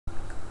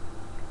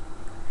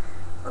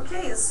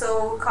Okay,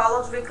 so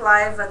College Week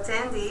Live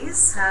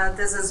attendees,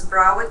 this is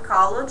Broward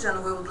College,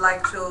 and we would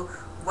like to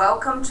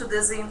welcome to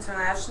this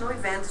international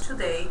event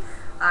today.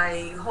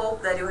 I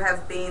hope that you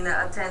have been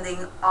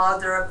attending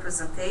other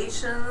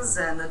presentations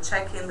and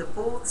checking the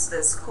booths,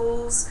 the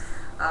schools.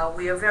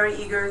 We are very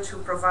eager to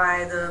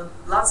provide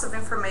lots of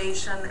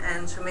information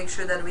and to make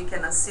sure that we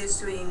can assist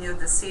you in your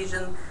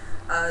decision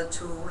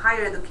to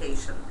higher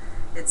education.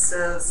 It's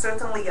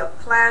certainly a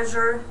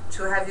pleasure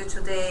to have you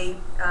today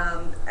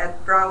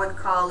at Broward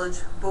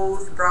College,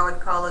 both Broward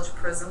College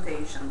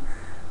presentation.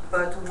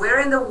 But where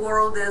in the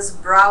world is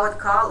Broward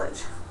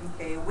College?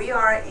 Okay, we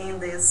are in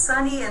the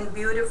sunny and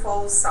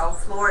beautiful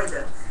South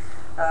Florida.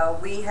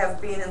 We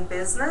have been in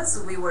business.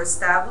 We were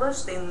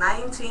established in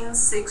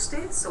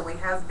 1960, so we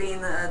have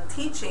been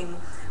teaching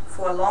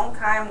for a long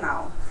time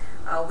now.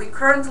 We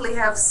currently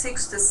have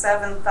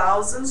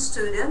 67,000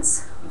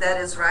 students.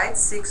 That is right,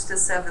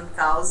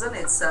 67,000.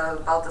 It's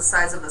about the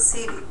size of a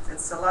city.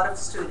 It's a lot of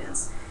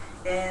students.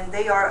 And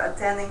they are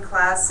attending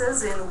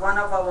classes in one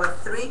of our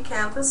 3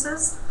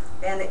 campuses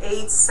and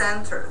 8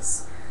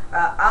 centers.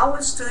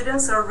 Our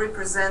students are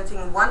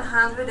representing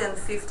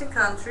 150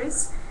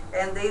 countries,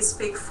 and they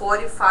speak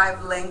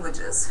 45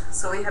 languages.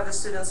 So we have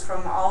students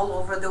from all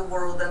over the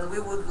world, and we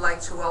would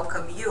like to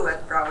welcome you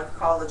at Broward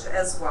College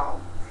as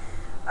well.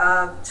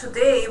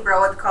 Today,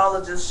 Broward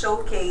College is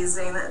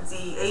showcasing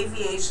the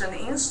Aviation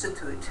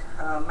Institute.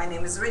 My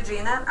name is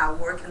Regina. I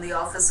work in the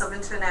Office of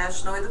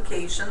International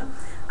Education.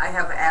 I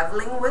have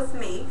Evelyn with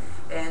me,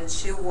 and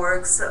she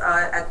works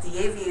at the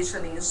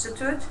Aviation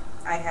Institute.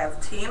 I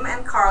have Tim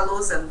and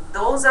Carlos, and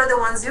those are the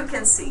ones you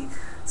can see.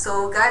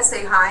 So guys,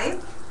 say hi.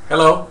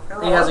 Hello.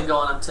 Hello. Hey, how's it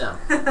going? I'm Tim.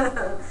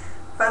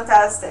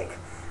 Fantastic.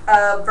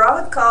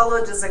 Broward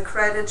College is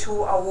accredited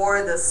to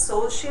award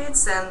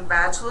associate's and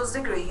bachelor's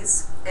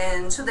degrees,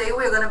 and today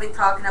we're going to be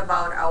talking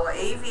about our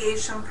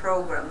aviation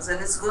programs,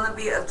 and it's going to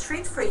be a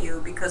treat for you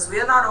because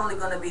we are not only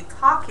going to be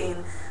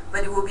talking,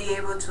 but you will be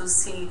able to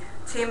see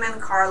Tim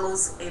and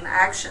Carlos in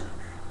action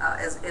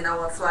as in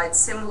our flight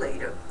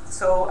simulator.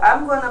 So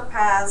I'm going to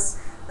pass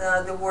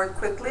the word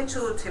quickly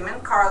to Tim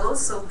and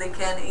Carlos so they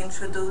can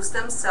introduce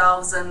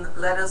themselves and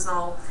let us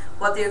know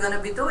what they're going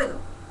to be doing.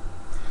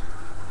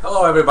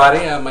 Hello everybody,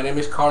 my name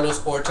is Carlos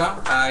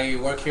Horta. I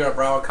work here at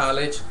Broward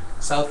College,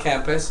 South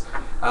Campus,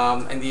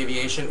 in the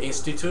Aviation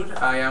Institute.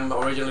 I am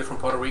originally from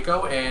Puerto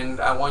Rico, and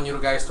I want you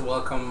guys to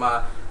welcome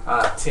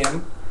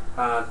Tim.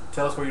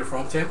 Tell us where you're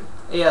from, Tim.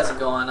 Hey, how's it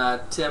going?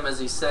 Tim, as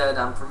he said,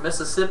 I'm from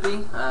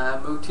Mississippi. I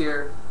moved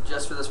here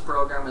just for this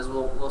program, as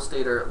we'll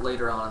state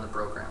later on in the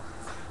program.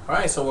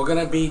 Alright, so we're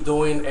going to be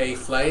doing a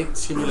flight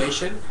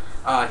simulation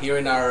here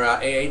in our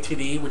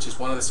AATD, which is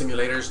one of the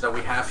simulators that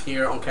we have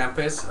here on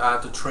campus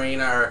to train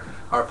our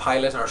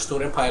pilots, our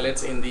student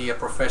pilots in the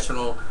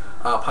professional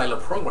pilot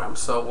program.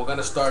 So we're going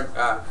to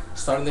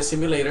starting the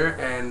simulator,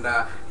 and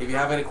if you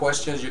have any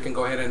questions, you can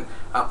go ahead and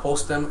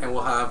post them, and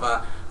we'll have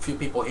a few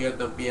people here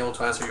to be able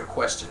to answer your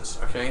questions.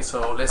 Okay,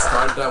 so let's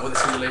start with the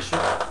simulation.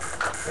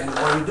 And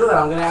when we do that,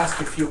 I'm going to ask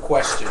you a few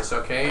questions.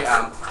 Okay,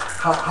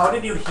 how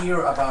did you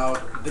hear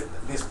about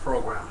this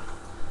program?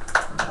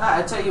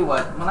 I tell you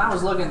what, when I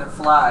was looking to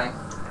fly,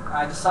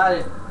 I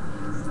decided,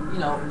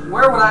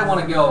 where would I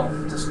want to go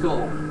to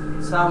school?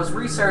 So I was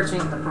researching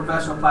the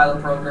professional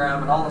pilot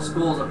program and all the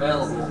schools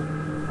available,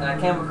 and I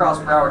came across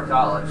Broward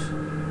College.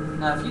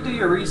 Now, if you do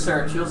your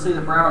research, you'll see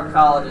that Broward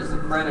College is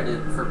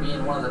accredited for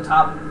being one of the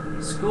top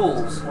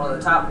schools, one of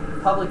the top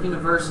public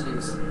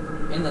universities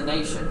in the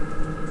nation.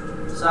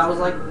 So I was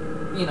like,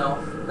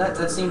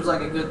 that seems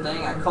like a good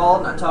thing. I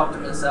called and I talked to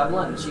Miss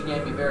Evelyn, and she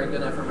gave me very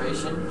good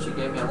information. She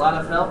gave me a lot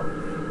of help,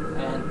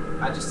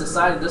 and I just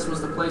decided this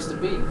was the place to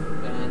be.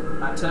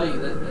 And I tell you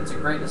that it's a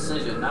great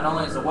decision. Not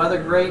only is the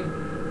weather great,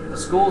 the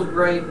school's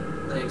great,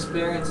 the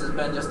experience has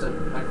been just a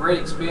great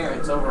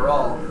experience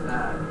overall.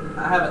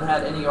 I haven't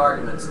had any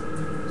arguments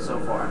so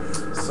far.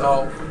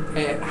 So,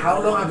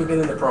 how long have you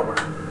been in the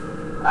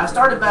program? I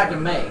started back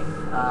in May.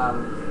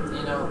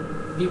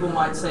 People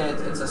might say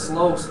it's a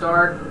slow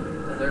start,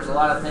 and there's a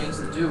lot of things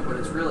to do, but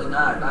it's really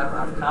not.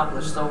 I've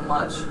accomplished so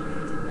much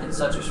in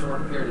such a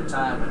short period of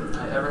time, and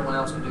everyone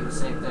else can do the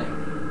same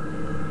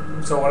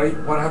thing. So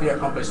what have you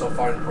accomplished so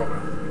far in the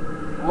program?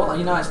 Well,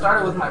 I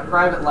started with my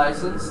private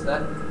license.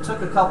 That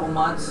took a couple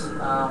months.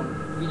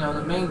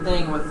 The main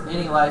thing with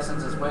any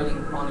license is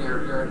waiting on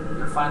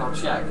your final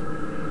check.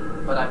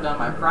 But I've done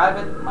my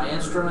private, my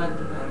instrument,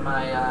 and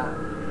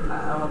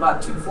I'm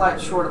about 2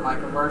 flights short of my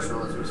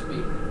commercial as we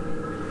speak.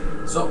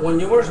 So when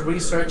you were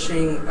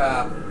researching,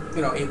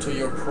 into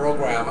your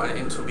program and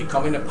into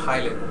becoming a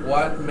pilot,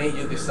 what made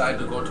you decide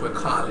to go to a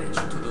college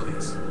to do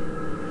this?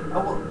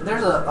 Well,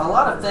 there's a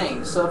lot of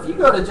things. So if you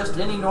go to just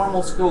any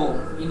normal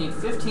school, you need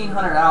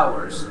 1,500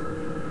 hours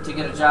to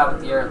get a job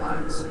at the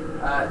airlines.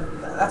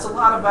 That's a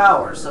lot of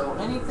hours. So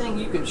anything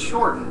you can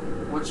shorten,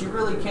 which you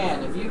really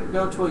can. If you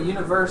go to a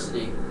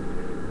university,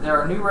 there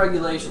are new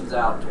regulations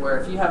out to where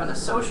if you have an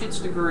associate's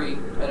degree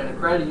at an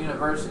accredited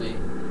university,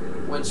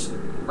 which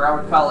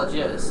Broward College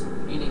is,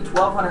 you need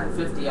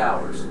 1,250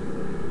 hours.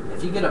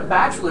 If you get a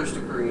bachelor's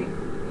degree,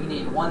 you you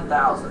need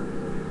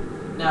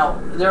 1,000. Now,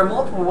 there are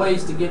multiple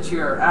ways to get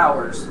your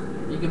hours.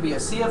 You can be a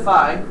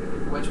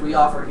CFI, which we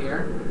offer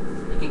here.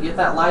 You can get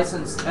that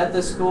license at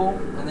this school,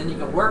 and then you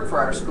can work for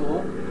our school.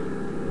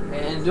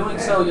 And in doing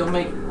so, you'll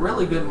make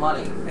really good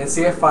money. And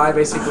CFI,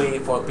 basically,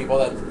 for people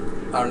that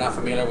are not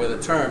familiar with the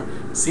term,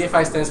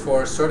 CFI stands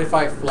for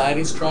Certified Flight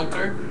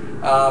Instructor.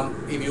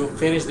 If you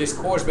finish this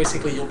course,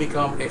 basically you'll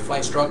become a flight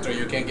instructor.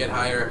 You can get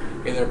hired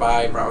either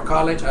by Broward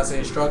College as an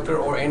instructor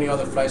or any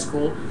other flight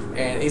school,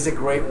 and it's a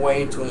great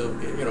way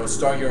to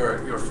start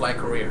your flight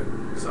career.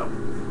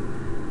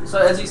 So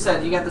as you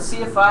said, you got the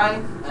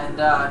CFI,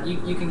 and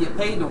you can get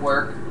paid to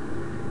work,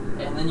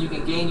 and then you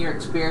can gain your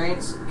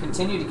experience,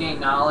 continue to gain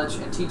knowledge,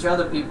 and teach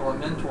other people and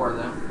mentor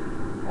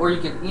them. Or you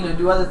can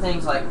do other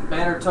things like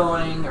banner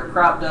towing or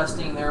crop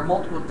dusting. There are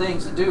multiple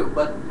things to do.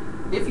 But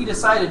if you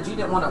decided you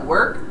didn't want to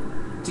work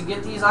to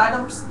get these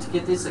items, to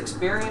get this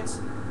experience,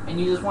 and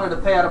you just wanted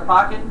to pay out of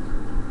pocket,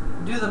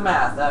 do the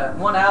math.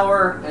 1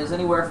 hour is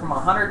anywhere from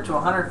 $100 to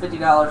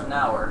 $150 an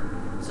hour.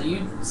 So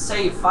you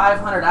save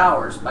 500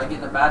 hours by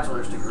getting a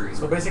bachelor's degree.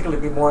 So basically,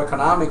 it'd be more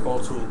economical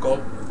to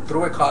go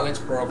through a college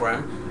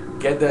program,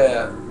 get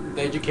the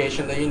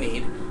education that you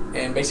need,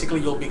 and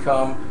basically you'll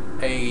become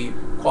a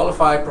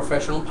qualified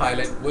professional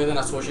pilot with an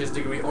associate's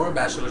degree or a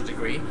bachelor's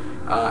degree,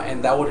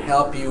 and that would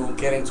help you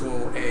get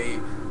into a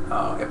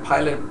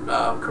pilot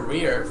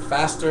career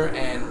faster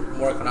and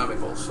more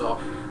economical. So,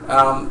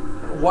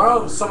 what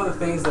are some of the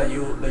things that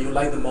you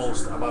like the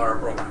most about our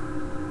program?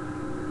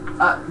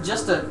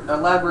 Just to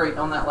elaborate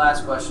on that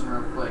last question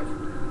real quick,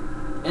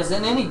 as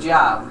in any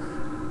job,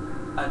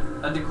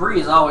 a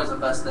degree is always the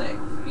best thing.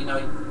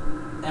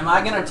 Am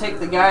I going to take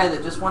the guy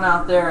that just went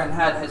out there and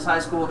had his high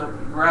school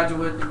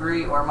graduate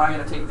degree, or am I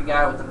going to take the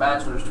guy with the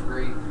bachelor's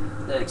degree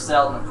that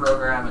excelled in the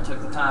program and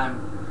took the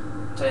time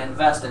to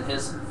invest in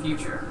his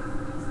future?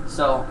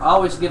 So I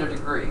always get a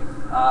degree.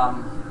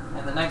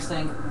 And the next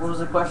thing, what was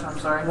the question? I'm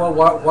sorry. Well,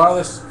 what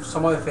are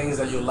some of the things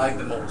that you like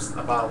the most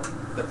about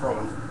the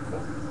program?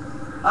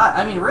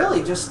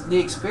 Really, just the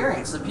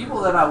experience. The people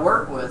that I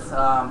work with,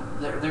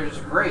 they're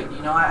just great.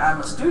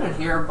 I'm a student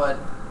here, but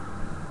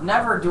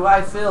never do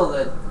I feel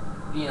that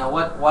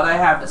what I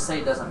have to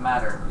say doesn't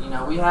matter.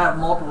 We have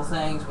multiple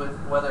things, with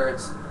whether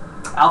it's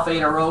Alpha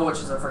Eta Rho, which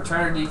is a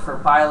fraternity for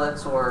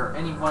pilots, or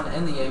anyone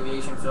in the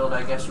aviation field,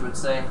 I guess you would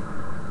say.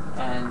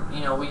 And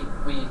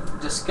we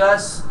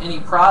discuss any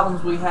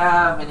problems we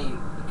have, any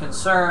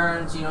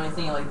concerns,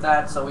 anything like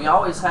that. So we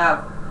always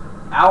have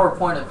our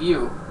point of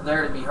view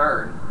there to be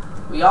heard.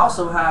 We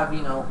also have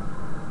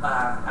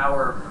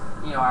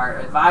our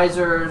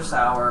advisors,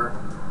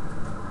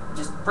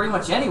 just pretty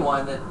much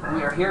anyone that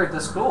we are here at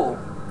this school.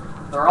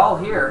 They're all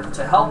here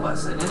to help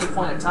us at any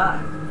point in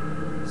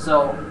time.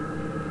 So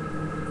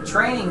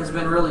training has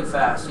been really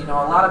fast. A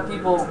lot of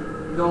people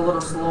go a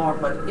little slower,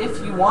 but if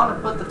you want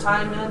to put the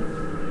time in,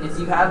 if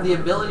you have the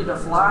ability to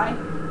fly,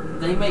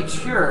 they make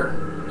sure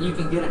you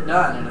can get it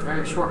done in a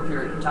very short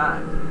period of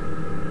time.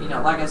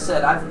 Like I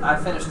said, I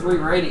finished 3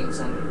 ratings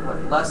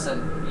in less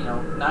than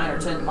 9 or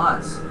 10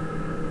 months,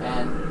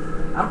 and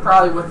I'm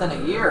probably within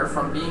a year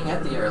from being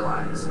at the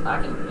airlines.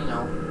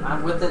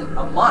 I'm within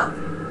a month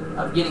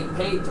of getting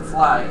paid to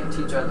fly and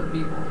teach other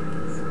people.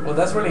 Well,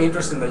 that's really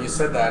interesting that you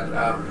said that.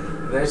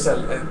 There's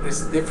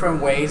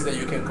different ways that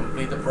you can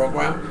complete the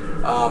program.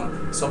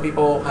 Some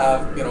people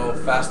have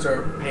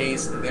faster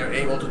pace; they're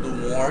able to do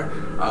more.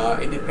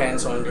 It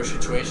depends on your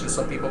situation.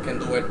 Some people can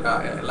do it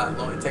a lot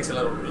longer. It takes a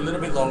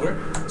little bit longer.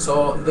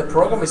 So the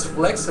program is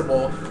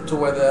flexible to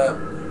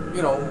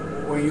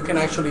where you can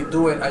actually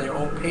do it at your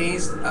own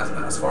pace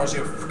as far as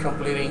you're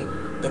completing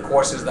the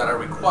courses that are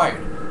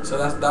required.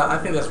 So I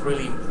think that's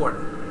really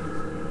important.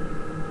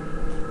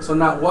 So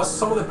now, what's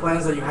some of the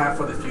plans that you have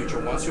for the future?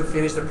 Once you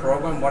finish the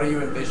program, what do you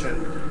envision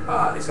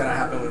is going to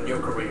happen in your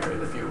career in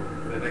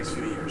the next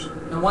few years?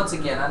 And once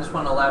again, I just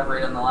want to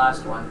elaborate on the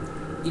last one.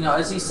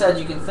 As he said,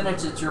 you can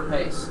finish at your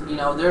pace.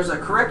 There's a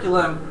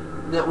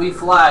curriculum that we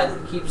fly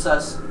that keeps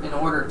us in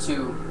order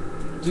to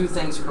do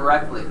things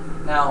correctly.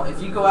 Now,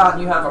 if you go out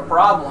and you have a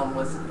problem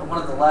with one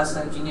of the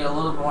lessons, you need a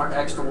little more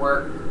extra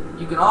work,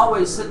 you can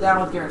always sit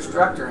down with your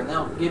instructor and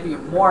they'll give you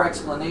more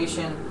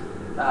explanation,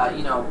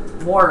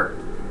 more,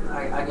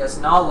 I guess,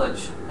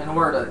 knowledge in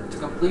order to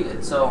complete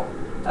it. So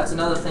that's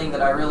another thing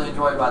that I really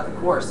enjoy about the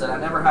course, that I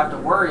never have to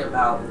worry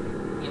about,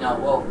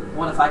 well,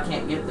 what if I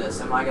can't get this?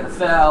 Am I going to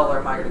fail, or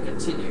am I going to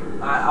continue?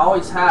 I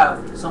always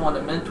have someone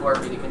to mentor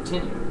me to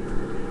continue.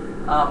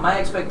 My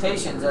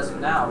expectations as of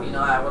now,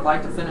 I would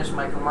like to finish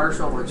my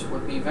commercial, which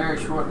would be very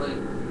shortly.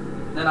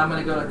 Then I'm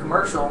going to go to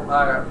commercial,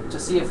 to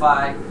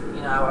CFI.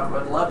 I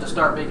would love to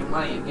start making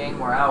money and gain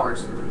more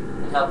hours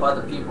and help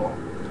other people.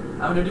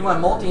 I'm going to do my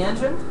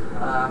multi-engine,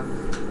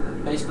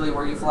 basically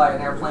where you fly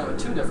an airplane with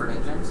 2 different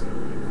engines.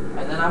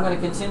 And then I'm going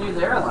to continue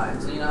the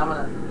airlines. I'm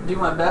going to do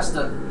my best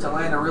to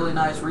land a really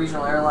nice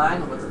regional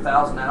airline with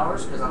 1,000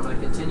 hours, because I'm going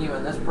to continue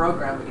in this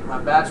program to get my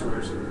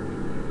bachelor's.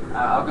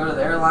 I'll go to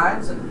the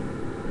airlines and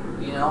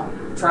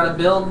try to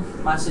build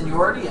my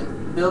seniority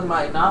and build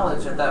my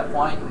knowledge at that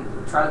point,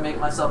 and try to make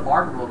myself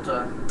marketable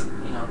to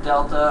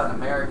Delta and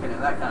American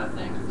and that kind of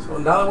thing. So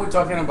now that we're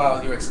talking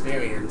about your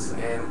experience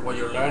and what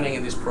you're learning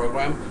in this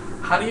program,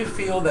 how do you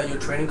feel that your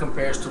training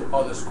compares to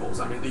other schools?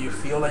 I mean, do you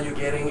feel that you're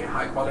getting a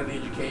high quality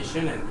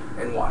education,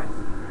 and why?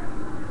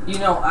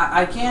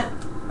 I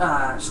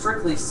can't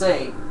strictly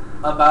say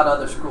about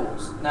other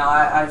schools. Now,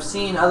 I've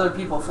seen other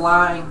people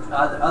flying,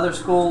 other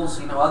schools,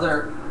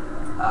 other,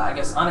 I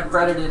guess,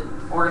 unaccredited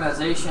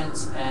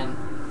organizations, and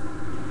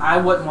I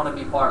wouldn't want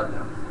to be part of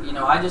them.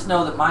 I just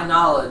know that my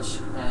knowledge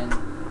and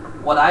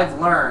what I've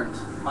learned,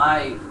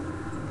 my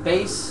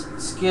base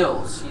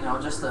skills,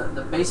 just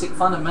the basic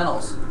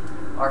fundamentals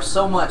are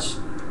so much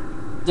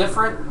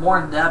different, more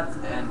in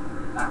depth, and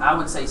I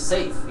would say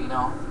safe.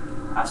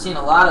 I've seen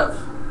a lot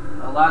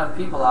of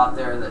people out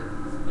there that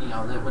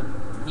that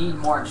would need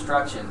more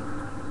instruction,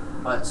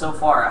 but so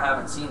far I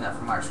haven't seen that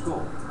from our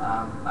school.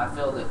 I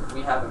feel that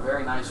we have a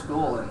very nice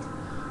school,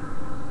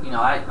 and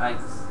I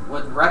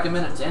would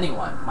recommend it to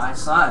anyone. My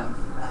son,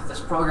 if this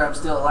program's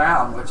still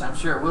around, which I'm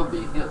sure it will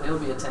be, he'll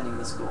be attending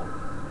the school.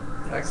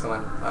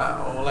 Excellent.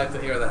 I would like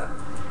to hear that.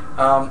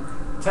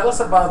 Tell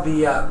us about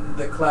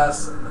the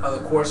class,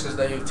 the courses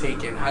that you've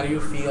taken. How do you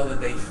feel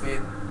that they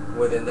fit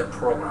within the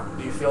program?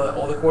 Do you feel that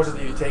all the courses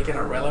that you've taken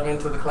are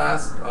relevant to the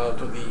class,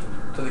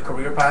 to the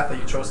career path that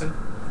you've chosen?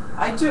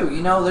 I do.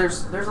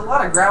 There's a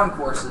lot of ground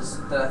courses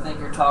that I think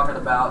you're talking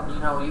about.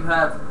 You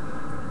have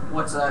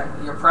what's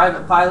your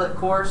private pilot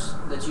course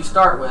that you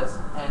start with,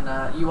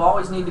 and you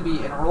always need to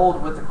be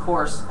enrolled with the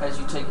course as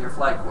you take your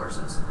flight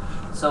courses.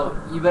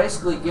 So you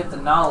basically get the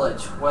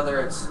knowledge, whether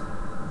it's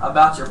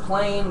about your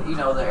plane,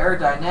 the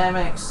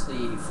aerodynamics,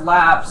 the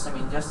flaps,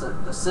 just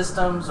the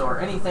systems, or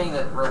anything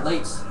that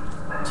relates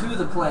to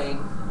the plane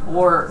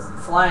or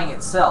flying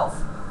itself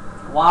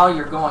while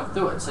you're going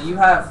through it. So you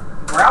have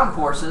ground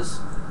courses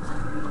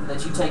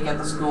that you take at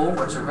the school,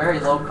 which are very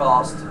low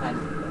cost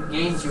and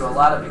gains you a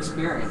lot of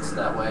experience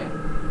that way,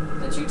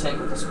 that you take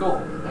with the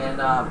school.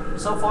 And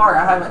so far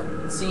I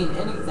haven't seen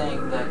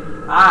anything that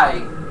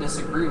I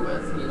disagree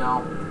with.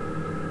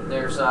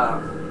 There's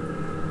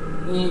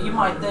you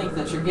might think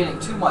that you're getting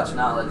too much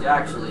knowledge.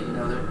 Actually,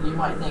 you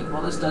might think,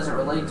 well, this doesn't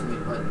relate to me,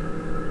 but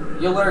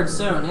you'll learn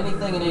soon.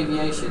 Anything in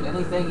aviation,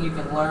 anything you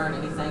can learn,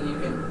 anything you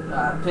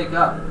can pick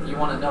up, you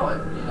want to know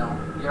it.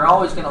 You're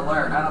always going to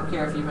learn. I don't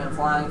care if you've been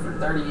flying for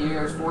 30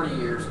 years, 40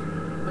 years.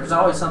 There's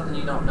always something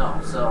you don't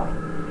know. So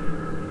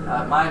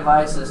my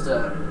advice is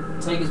to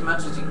take as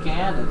much as you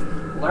can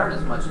and learn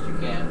as much as you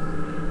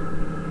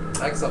can.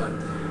 Excellent.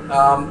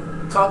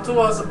 Talk to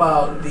us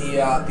about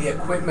the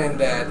equipment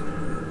that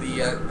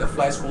the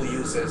flight school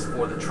uses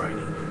for the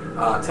training.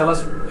 Tell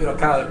us,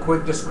 kind of a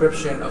quick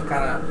description of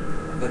kind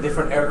of the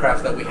different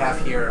aircraft that we have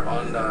here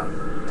on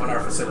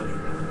our facility.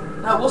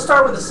 Now we'll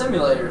start with the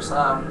simulators.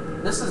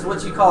 This is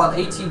what you call an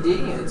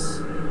ATD.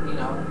 It's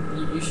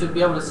you should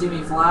be able to see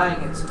me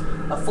flying. It's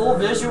a full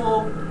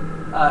visual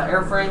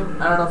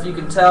airframe. I don't know if you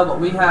can tell, but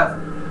we have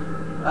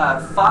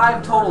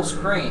 5 total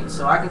screens,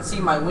 so I can see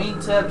my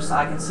wingtips.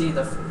 I can see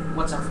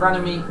what's in front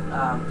of me.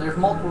 There's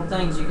multiple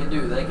things you can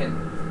do. They can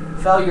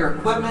fail your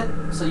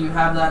equipment, so you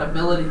have that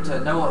ability to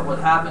know what would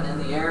happen in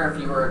the air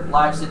if you were in a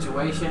live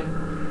situation.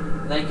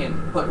 They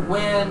can put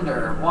wind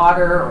or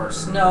water or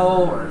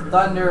snow or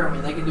thunder.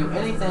 They can do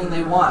anything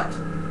they want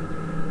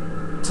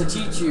to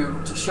teach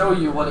you, to show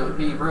you what it would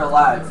be real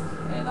live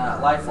and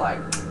live flight.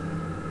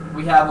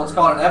 We have what's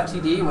called an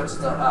FTD, which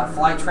is a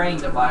flight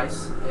training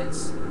device.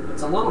 It's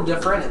a little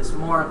different. It's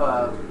more of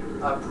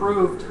a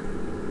approved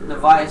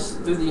device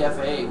through the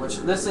FAA, which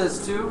this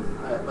is too,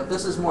 but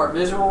this is more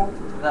visual.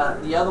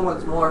 The other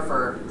one's more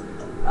for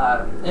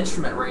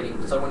instrument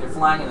rating, so when you're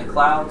flying in the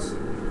clouds.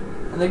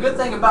 And the good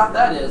thing about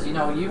that is,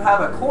 you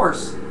have a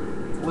course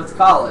with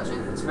college.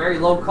 It's very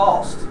low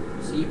cost,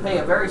 so you pay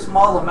a very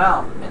small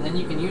amount, and then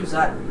you can use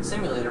that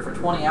simulator for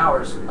 20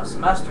 hours a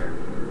semester,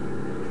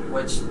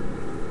 which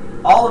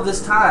all of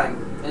this time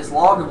is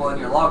loggable in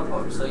your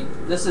logbook. So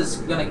this is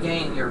going to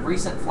gain your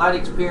recent flight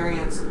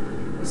experience.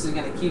 This is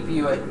going to keep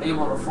you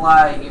able to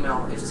fly.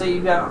 If say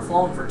you haven't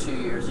flown for 2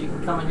 years, you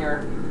can come in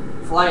here,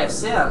 fly a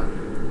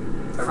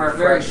sim for a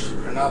very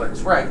your knowledge.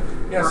 Right.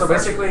 Yeah. So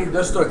basically,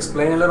 just to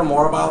explain a little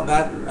more about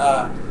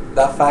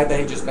that fact that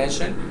he just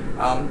mentioned,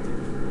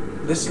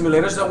 the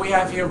simulators that we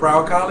have here at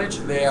Broward College,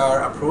 they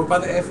are approved by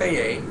the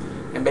FAA,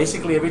 and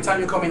basically every time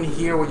you come in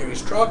here with your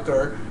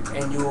instructor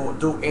and you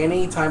do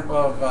any type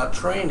of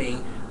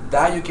training,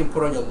 that you can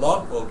put on your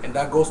logbook, and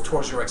that goes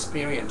towards your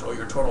experience or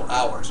your total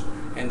hours.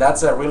 And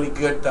that's a really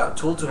good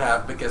tool to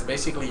have, because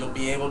basically you'll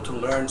be able to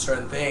learn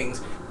certain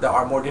things that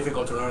are more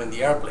difficult to learn in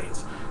the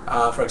airplanes.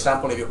 For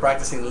example, if you're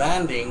practicing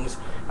landings,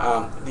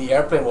 the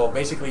airplane, well,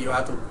 basically you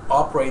have to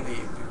operate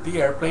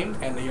the airplane,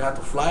 and then you have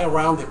to fly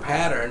around the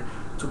pattern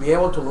to be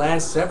able to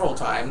land several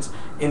times.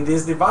 In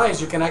this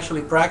device, you can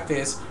actually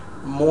practice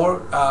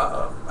more,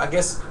 I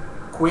guess,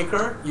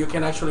 quicker. You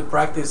can actually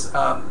practice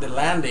the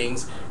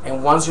landings,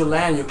 and once you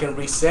land, you can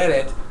reset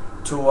it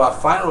to a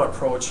final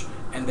approach,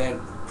 and then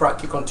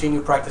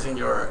continue practicing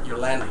your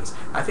landings.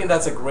 I think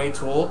that's a great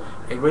tool.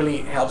 It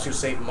really helps you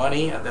save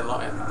money at the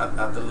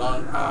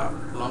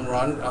long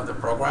run of the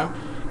program.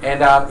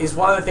 And it's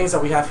one of the things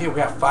that we have here. We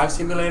have 5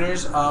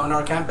 simulators on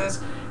our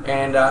campus,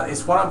 and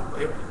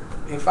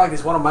in fact,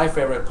 it's one of my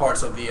favorite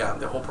parts of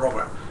the whole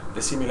program,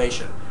 the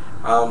simulation.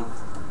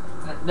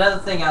 Another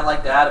thing I'd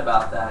like to add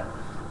about that,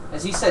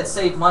 as he said,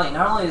 save money.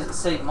 Not only does it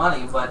save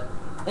money, but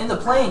in the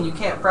plane you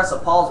can't press a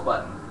pause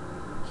button.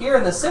 Here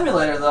in the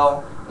simulator,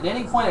 though, at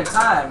any point in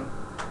time,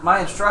 my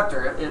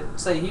instructor,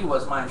 say he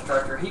was my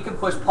instructor, he could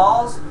push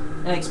pause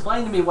and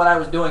explain to me what I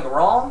was doing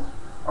wrong,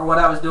 or what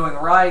I was doing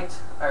right,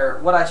 or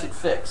what I should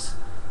fix.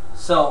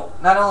 So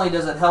not only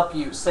does it help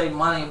you save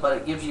money, but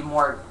it gives you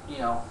more,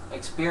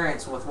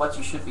 experience with what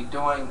you should be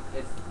doing.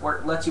 It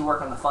lets you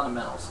work on the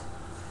fundamentals.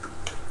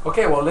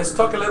 Okay, well, let's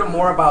talk a little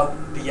more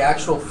about the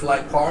actual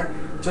flight part.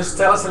 Just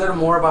tell us a little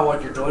more about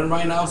what you're doing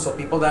right now, so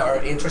people that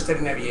are interested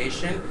in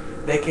aviation,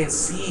 they can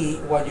see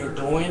what you're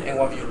doing and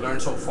what you've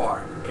learned so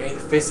far. Okay, the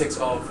physics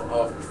of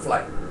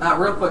flight.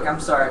 Real quick, I'm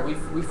sorry,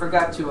 we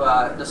forgot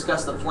to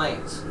discuss the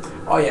planes.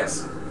 Oh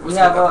yes. Let's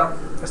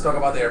talk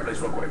about the airplanes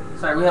real quick.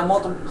 Sorry, we have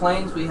multiple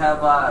planes. We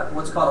have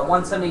what's called a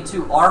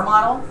 172R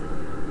model,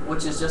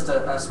 which is just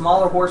a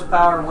smaller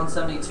horsepower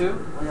 172.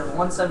 We have a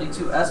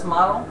 172S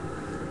model,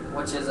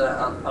 which is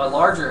a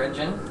larger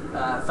engine,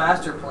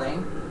 faster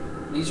plane.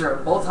 These are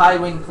both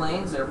high-wing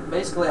planes. They're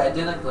basically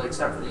identical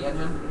except for the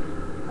engine.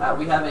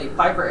 We have a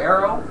Piper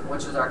Arrow,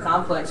 which is our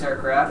complex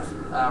aircraft,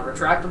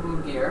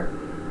 retractable gear.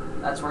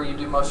 That's where you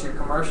do most of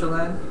your commercial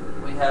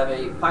in. We have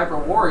a Piper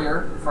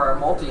Warrior for our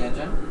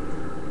multi-engine.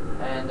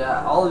 And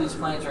all of these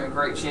planes are in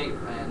great shape,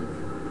 and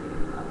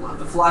I love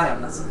to fly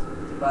them. That's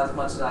about as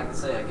much as I can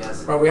say, I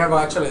guess. Well, we have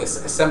actually a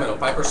Seminole,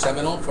 Piper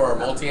Seminole for our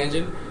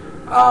multi-engine.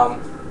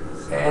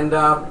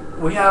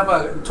 We have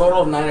a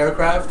total of 9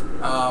 aircraft.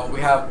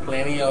 We have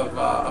plenty of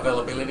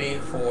availability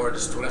for the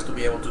students to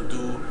be able to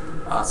do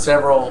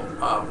several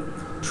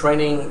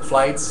training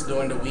flights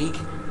during the week.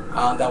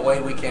 That way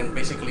we can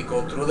basically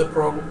go through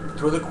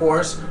the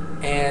course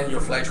and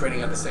your flight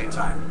training at the same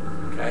time.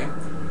 Okay.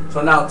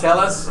 So now tell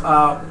us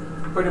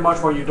pretty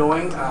much what you're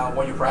doing,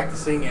 what you're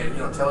practicing, and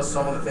tell us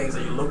some of the things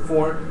that you look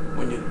for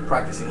when you're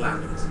practicing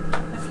landings.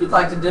 If you'd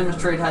like to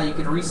demonstrate how you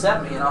could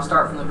reset me, and I'll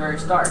start from the very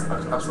start.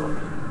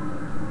 Absolutely.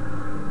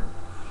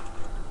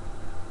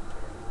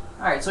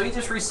 Alright, so you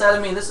just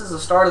resetted me. This is the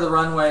start of the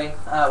runway.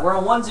 We're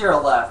on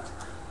 10 left,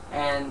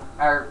 and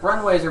our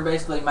runways are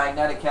basically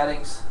magnetic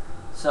headings.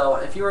 So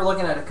if you were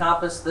looking at a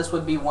compass, this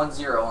would be 10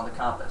 on the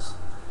compass.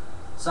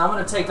 So I'm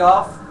going to take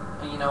off.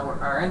 And,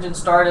 our engine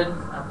started.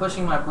 I'm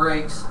pushing my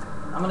brakes.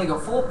 I'm going to go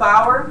full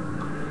power.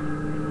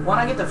 When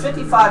I get to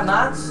 55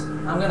 knots,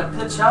 I'm going to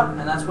pitch up,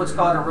 and that's what's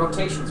called a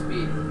rotation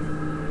speed.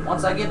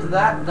 Once I get to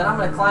that, then I'm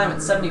going to climb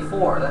at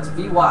 74. That's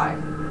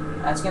VY.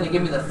 That's going to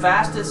give me the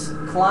fastest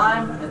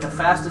climb at the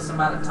fastest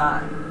amount of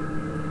time.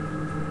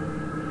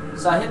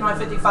 So I hit my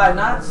 55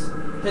 knots,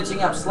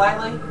 pitching up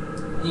slightly,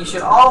 and you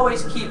should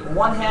always keep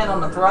one hand on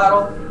the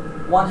throttle,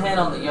 one hand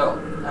on the yoke.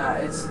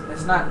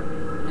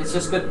 It's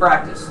just good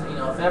practice.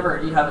 If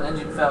ever you have an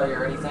engine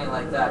failure or anything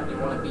like that, you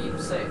want to be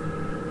safe.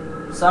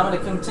 So I'm going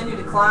to continue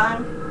to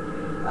climb.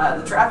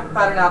 The traffic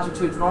pattern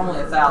altitude is normally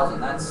 1,000.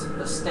 That's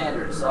the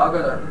standard. So I'll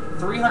go to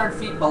 300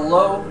 feet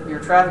below your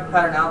traffic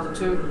pattern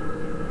altitude.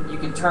 You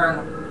can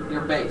turn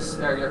your base,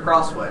 or your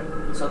crossway.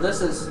 So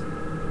this is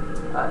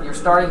your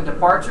starting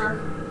departure.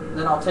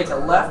 Then I'll take a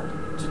left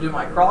to do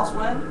my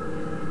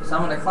crosswind. So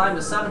I'm going to climb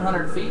to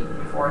 700 feet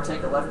before I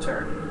take a left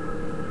turn.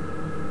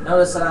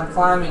 Notice that I'm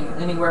climbing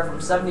anywhere from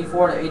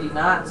 74 to 80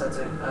 knots. That's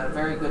a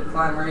very good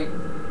climb rate.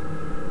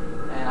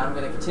 And I'm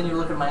going to continue to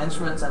look at my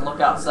instruments and look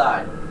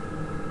outside.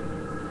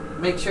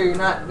 Make sure you're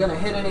not going to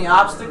hit any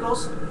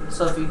obstacles.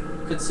 So if you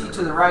could see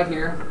to the right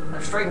here,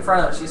 or straight in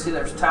front of us, you see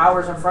there's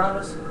towers in front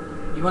of us.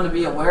 You want to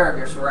be aware of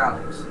your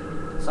surroundings.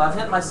 So I've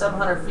hit my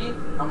 700 feet.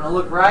 I'm going to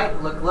look right,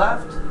 look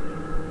left,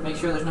 make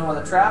sure there's no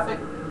other traffic,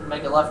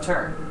 make a left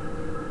turn.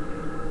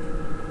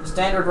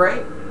 Standard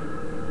rate.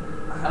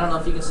 I don't know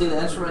if you can see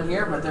the instrument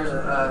here, but there's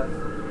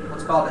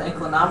what's called an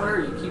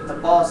inclinometer. You keep the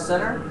ball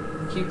center,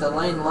 keep the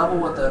lane level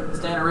with the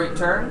standard rate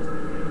turn.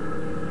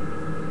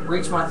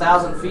 Reach my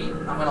 1,000 feet.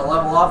 I'm going to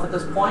level off at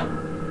this point,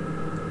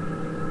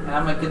 and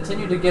I'm going to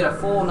continue to get a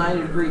full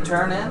 90-degree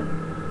turn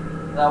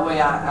in. That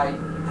way I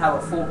have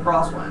a full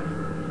crosswind.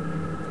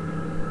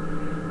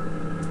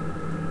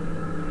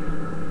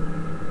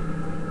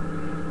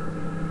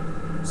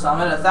 So I'm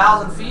at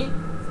 1,000 feet.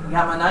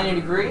 Got my 90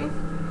 degree.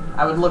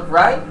 I would look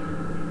right.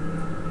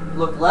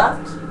 Look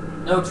left,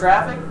 no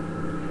traffic.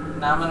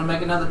 Now I'm going to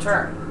make another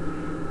turn.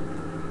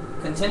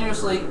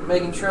 Continuously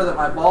making sure that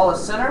my ball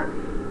is center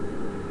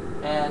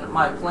and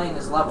my plane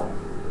is level.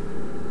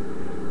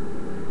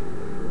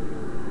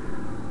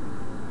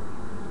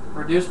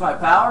 Reduce my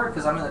power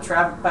because I'm in the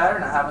traffic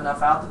pattern. I have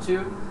enough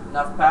altitude,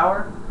 enough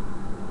power.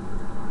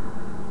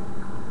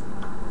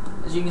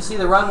 As you can see,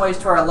 the runways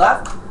to our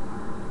left.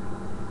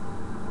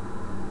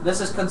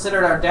 This is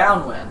considered our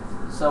downwind.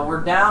 So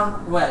we're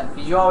downwind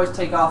because you always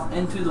take off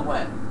into the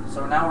wind.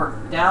 So now we're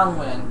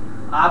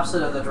downwind,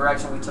 opposite of the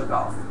direction we took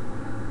off.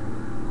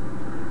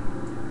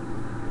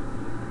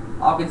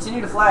 I'll continue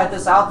to fly at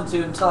this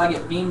altitude until I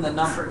get beam the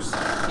numbers.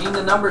 Beam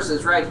the numbers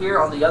is right here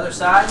on the other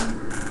side.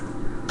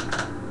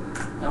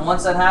 And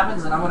once that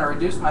happens, then I'm going to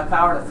reduce my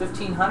power to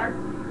 1500.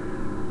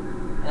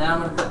 And then I'm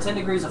going to put 10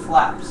 degrees of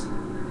flaps.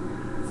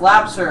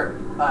 Flaps are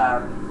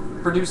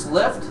produce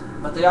lift,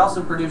 but they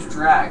also produce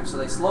drag. So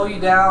they slow you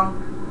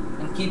down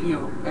and keep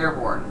you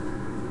airborne.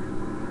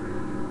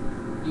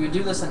 You would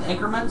do this in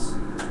increments.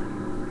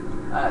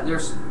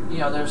 There's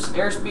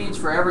air speeds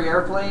for every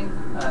airplane.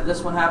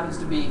 This one happens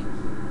to be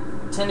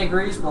 10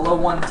 degrees below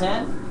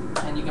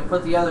 110, and you can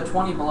put the other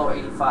 20 below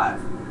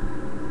 85.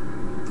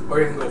 Or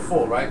you can go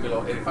full, right?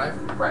 Below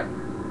 85? Right.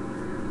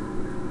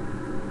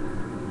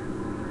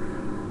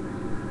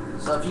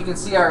 So if you can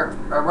see our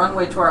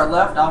runway to our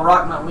left, I'll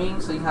rock my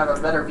wings so you can have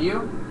a better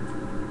view.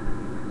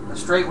 The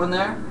straight one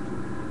there.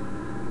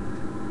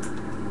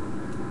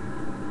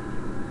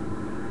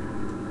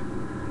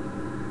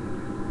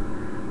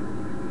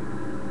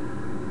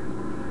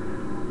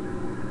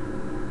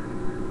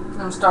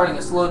 I'm starting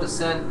a slow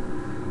descent.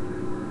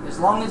 As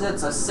long as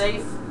it's a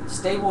safe,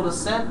 stable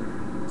descent,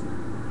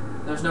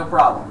 there's no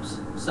problems.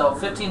 So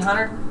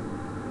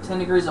 1500, 10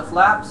 degrees of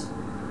flaps.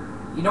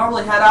 You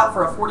normally head out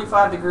for a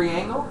 45-degree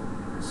angle.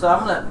 So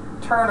I'm going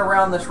to turn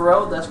around this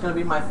road. That's going to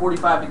be my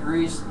 45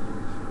 degrees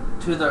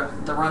to the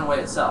runway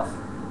itself.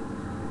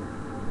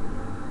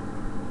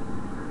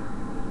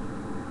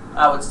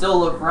 I would still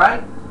look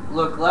right,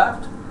 look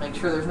left, make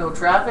sure there's no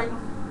traffic.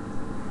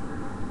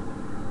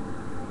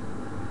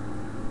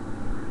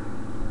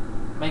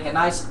 Make a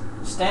nice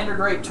standard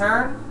rate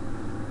turn,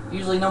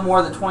 usually no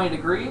more than 20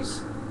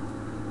 degrees,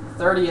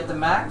 30 at the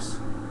max.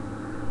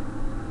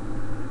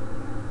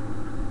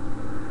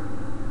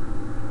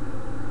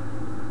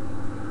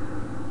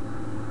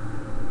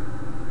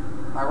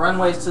 My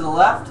runway's to the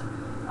left.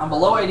 I'm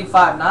below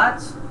 85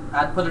 knots.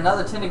 I'd put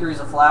another 10 degrees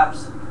of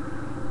flaps.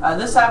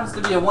 This happens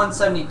to be a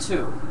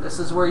 172. This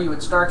is where you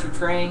would start your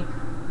training.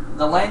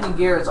 The landing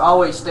gear is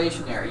always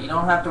stationary. You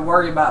don't have to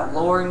worry about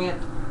lowering it.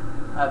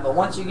 But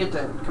once you get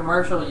to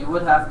commercial, you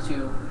would be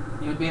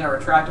in a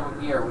retractable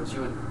gear, which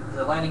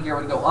the landing gear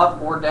would go up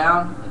or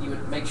down, and you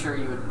would make sure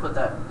you would put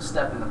that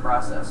step in the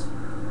process.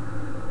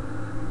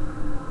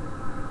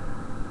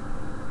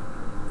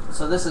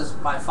 So this is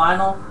my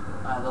final.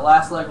 The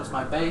last leg was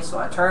my base, so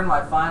I turned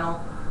my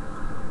final.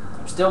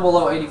 I'm still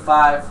below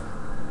 85.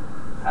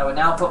 I would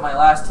now put my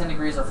last 10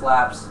 degrees of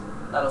flaps.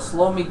 That'll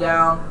slow me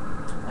down,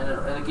 and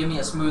it'll give me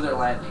a smoother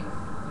landing.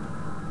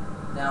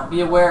 Now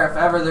be aware, if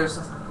ever there's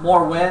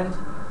more wind,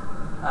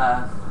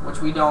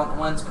 which we don't,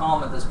 wind's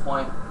calm at this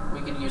point,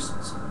 we can use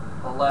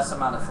a less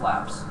amount of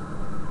flaps.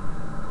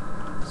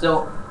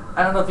 So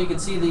I don't know if you can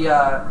see the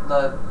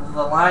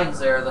lines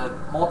there, the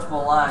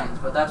multiple lines,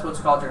 but that's what's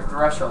called your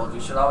threshold.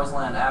 You should always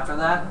land after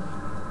that.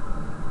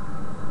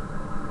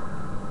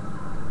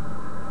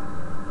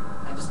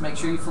 And just make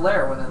sure you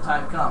flare when the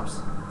time comes.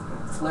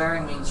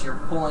 Flaring means you're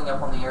pulling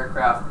up on the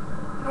aircraft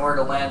in order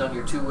to land on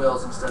your two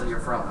wheels instead of your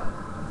front one.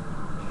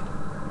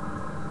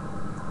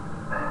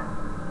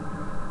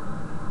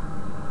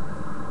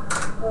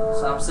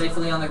 So I'm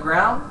safely on the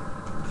ground.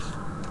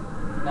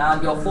 Now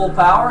I go full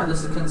power.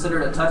 This is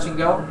considered a touch and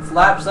go.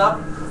 Flaps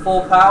up,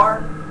 full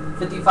power,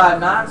 55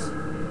 knots,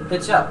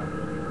 pitch up.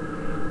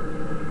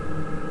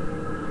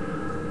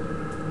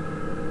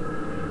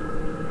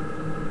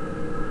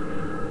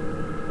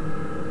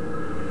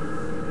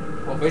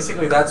 Well,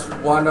 basically that's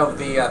one of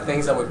the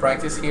things that we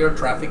practice here,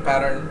 traffic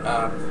pattern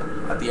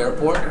at the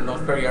airport, at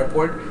North Perry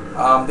Airport.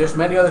 There's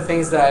many other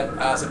things that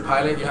as a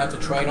pilot you have to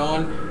train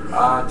on.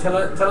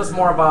 Tell us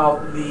more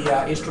about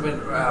the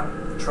instrument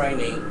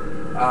training,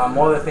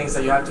 more of the things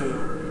that you have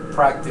to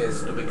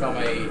practice to become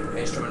a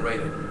instrument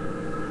rated.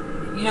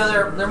 You know,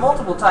 there are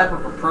multiple type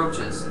of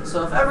approaches.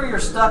 So if ever you're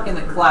stuck in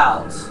the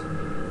clouds,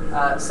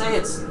 say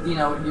it's,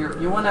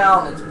 you went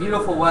out and it's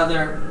beautiful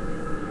weather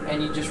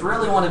and you just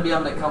really want to be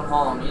able to come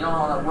home. You don't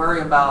want to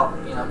worry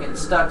about, getting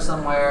stuck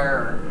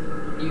somewhere,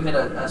 or you hit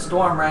a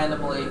storm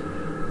randomly,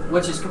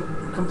 which is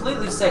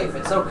completely safe.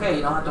 It's okay.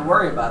 You don't have to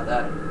worry about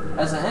that.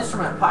 As an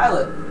instrument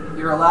pilot,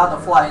 you're allowed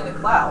to fly in the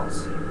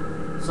clouds.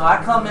 So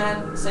I come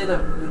in, say the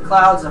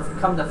clouds have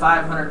come to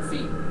 500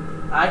 feet.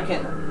 I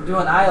can do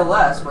an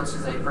ILS, which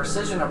is a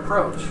precision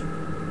approach.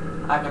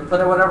 I can put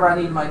in whatever I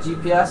need in my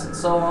GPS and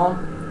so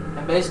on.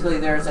 And basically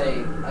there's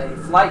a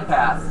flight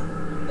path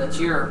that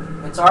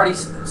it's already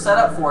set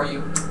up for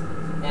you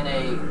in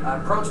a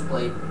approach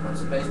plate, which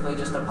is basically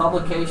just a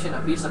publication,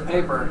 a piece of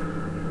paper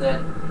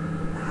that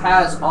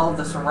has all of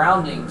the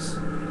surroundings,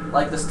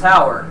 like this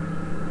tower.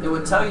 It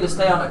would tell you to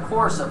stay on a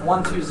course of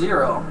 120,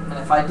 and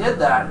if I did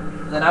that,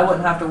 then I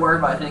wouldn't have to worry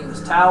about hitting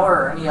this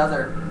tower or any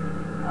other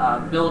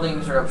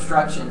buildings or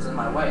obstructions in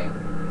my way.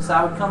 So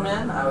I would come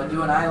in, I would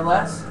do an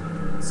ILS,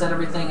 set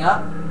everything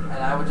up,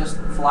 and I would just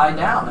fly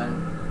down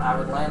and I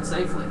would land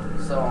safely.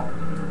 So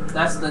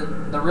that's the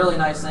really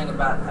nice thing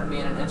about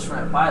being an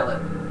instrument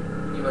pilot.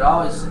 You would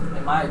always,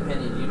 in my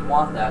opinion, you'd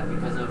want that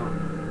because it'll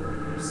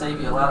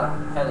save you a lot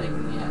of headache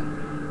in the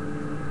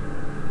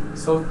end.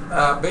 So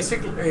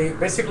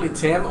basically,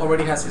 Tim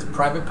already has his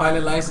private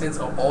pilot license.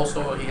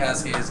 Also, he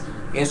has his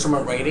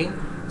instrument rating,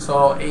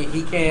 so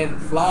he can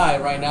fly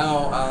right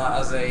now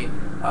as a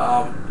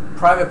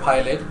private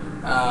pilot.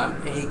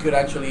 He could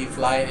actually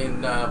fly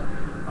in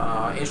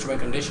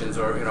instrument conditions,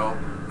 or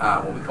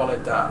what we call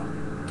it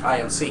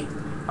IMC.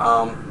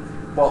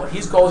 Well,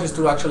 his goal is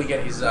to actually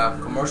get his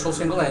commercial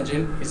single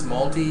engine, his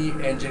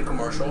multi-engine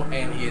commercial,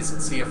 and his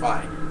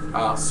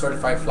CFI,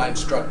 certified flight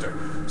instructor.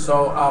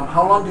 So,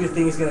 how long do you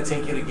think it's going to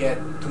take you to get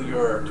to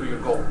your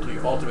goal, to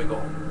your ultimate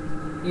goal?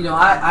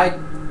 I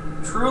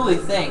truly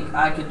think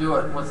I could do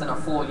it within a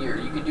full year.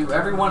 You could do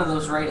every one of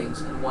those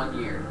ratings in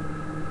 1 year.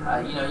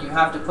 You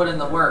have to put in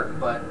the work,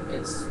 but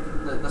it's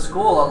the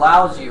school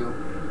allows you.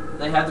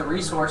 They have the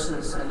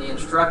resources and the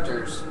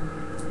instructors,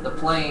 the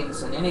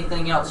planes, and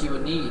anything else you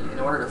would need in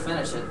order to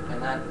finish it in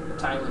that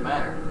timely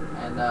manner.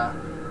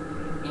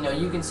 And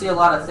you can see a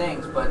lot of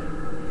things, but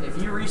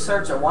if you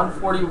research a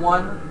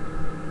 141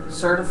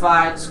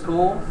 certified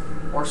school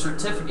or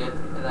certificate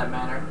in that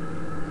manner,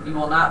 you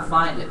will not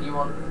find it.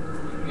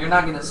 You're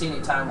not going to see any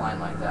timeline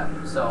like that.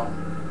 So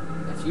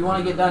if you want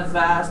to get done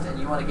fast and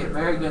you want to get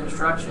very good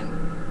instruction,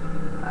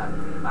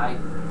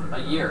 a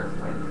year,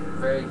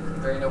 very,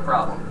 very no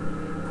problem.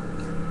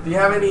 Do you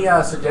have any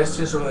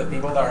suggestions for the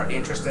people that are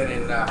interested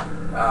in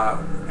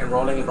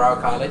enrolling in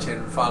Broward College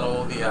and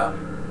follow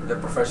the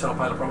professional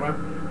pilot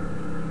program?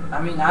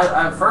 I mean,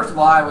 first of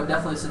all, I would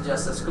definitely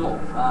suggest the school.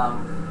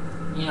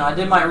 I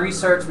did my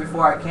research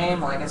before I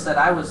came. Like I said,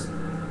 I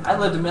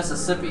lived in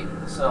Mississippi,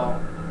 so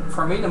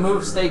for me to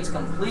move states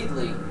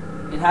completely,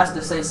 it has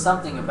to say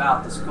something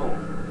about the school.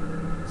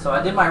 So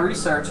I did my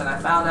research, and I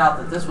found out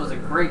that this was a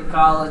great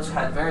college,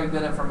 had very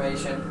good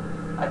information.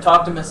 I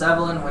talked to Miss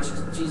Evelyn,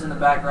 she's in the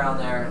background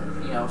there,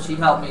 and she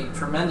helped me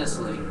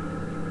tremendously.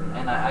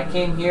 And I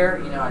came here.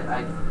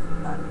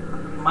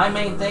 My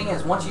main thing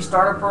is once you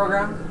start a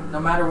program, no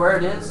matter where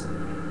it is,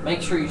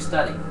 make sure you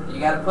study. You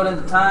got to put in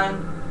the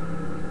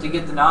time to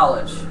get the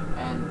knowledge,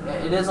 and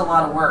it is a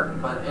lot of work,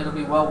 but it'll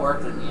be well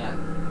worth it in the end.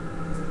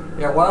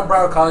 Yeah, one of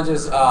Broward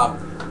College's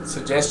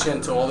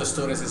suggestion to all the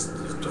students is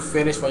to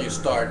finish what you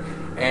start.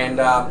 And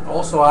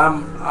also,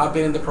 I've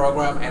been in the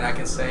program, and I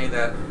can say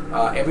that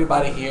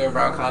everybody here at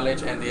Broward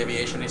College and the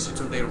Aviation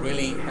Institute, they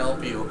really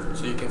help you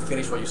so you can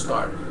finish what you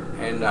start.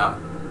 And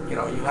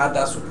you have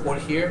that support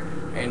here,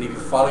 and if you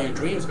follow your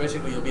dreams,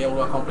 basically you'll be able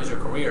to accomplish your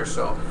career.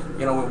 So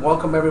we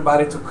welcome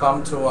everybody to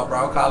come to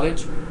Broward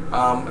College,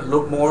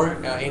 look more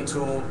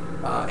into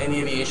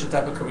any aviation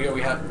type of career.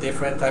 We have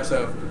different types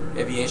of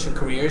aviation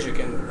careers. You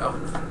can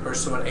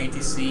pursue an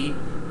ATC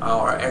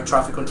or air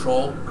traffic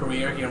control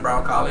career here in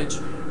Broward College,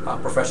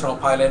 professional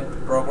pilot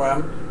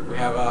program. We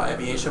have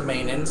aviation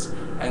maintenance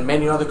and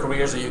many other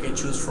careers that you can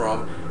choose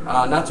from.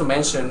 Not to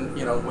mention,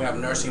 we have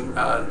nursing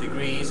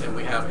degrees, and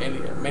we have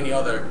many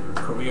other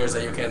careers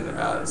that you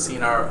can see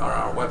on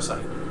our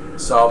website.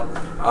 So,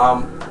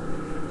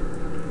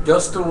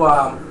 just to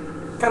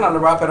kind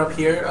of wrap it up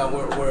here,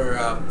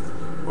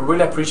 we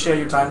really appreciate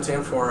your time,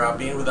 Tim, for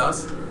being with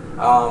us.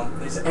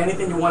 Is there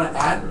anything you want to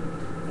add?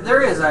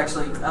 There is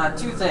actually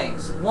two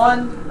things.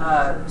 One,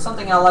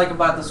 something I like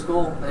about the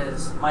school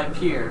is my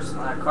peers,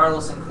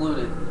 Carlos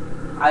included.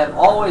 I have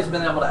always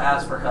been able to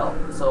ask for help.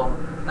 So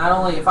not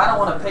only if I don't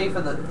want to pay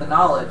for the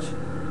knowledge,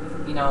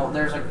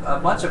 there's a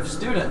bunch of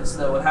students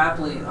that would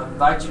happily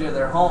invite you to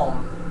their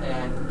home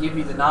and give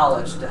you the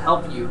knowledge to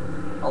help you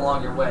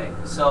along your way.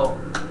 So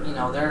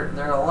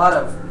there are a lot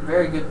of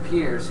very good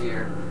peers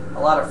here, a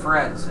lot of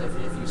friends, if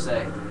you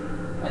say.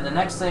 And the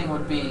next thing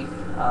would be.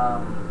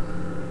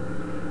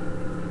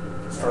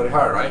 Study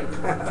hard, right?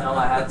 No,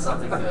 I had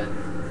something good.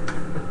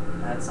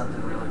 I had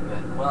something really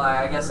good. Well,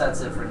 I guess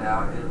that's it for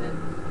now.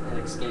 It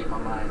escaped my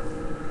mind.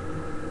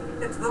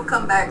 It will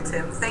come back,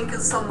 Tim. Thank you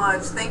so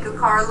much. Thank you,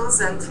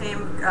 Carlos and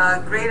Tim.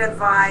 Great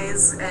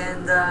advice,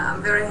 and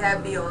I'm very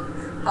happy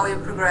on how you're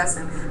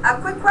progressing. A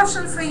quick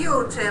question for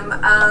you, Tim.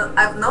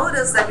 I've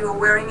noticed that you're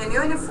wearing a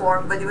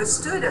uniform, but you're a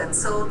student.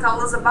 So tell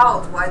us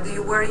about why do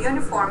you wear a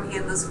uniform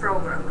here in this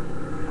program?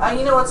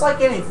 It's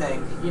like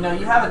anything. You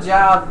have a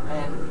job,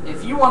 and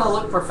if you want to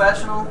look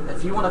professional,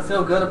 if you want to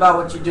feel good about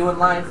what you do in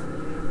life,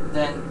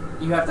 then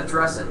you have to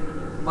dress it.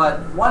 But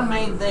one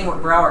main thing with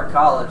Broward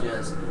College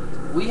is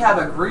we have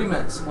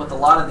agreements with a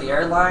lot of the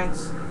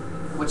airlines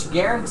which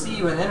guarantee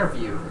you an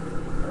interview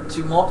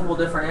to multiple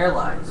different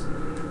airlines.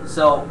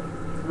 So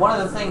one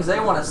of the things they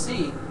want to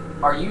see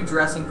are you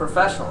dressing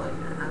professionally.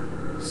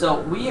 So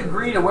we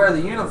agree to wear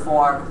the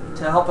uniform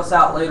to help us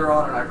out later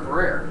on in our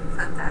career.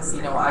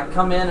 Fantastic. I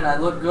come in and I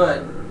look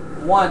good.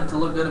 One, to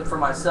look good for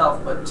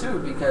myself, but two,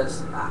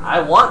 because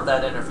I want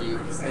that interview.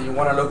 And you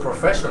want to look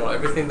professional.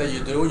 Everything that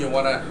you do,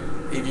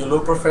 if you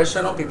look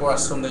professional, people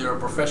assume that you're a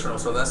professional.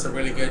 So that's a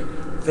really good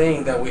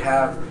thing that we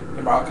have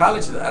in our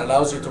college that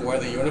allows you to wear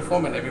the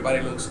uniform, and everybody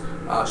looks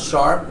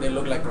sharp. They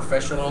look like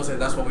professionals, and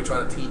that's what we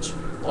try to teach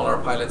all our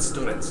pilot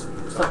students.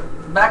 So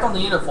back on the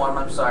uniform,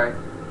 I'm sorry.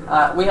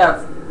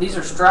 These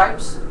are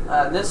stripes.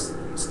 This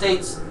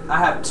states I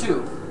have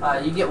two.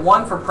 You get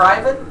one for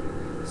private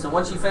So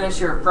once you finish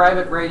your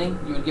private rating,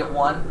 you would get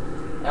one,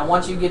 and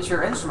once you get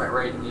your instrument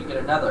rating, you get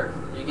another.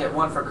 You get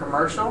one for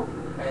commercial,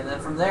 and then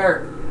from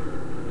there,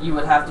 you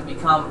would have to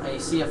become a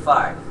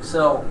CFI.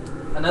 So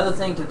another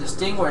thing to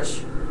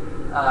distinguish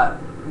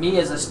me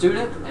as a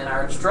student and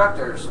our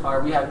instructors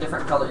are we have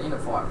different color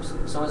uniforms.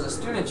 So as a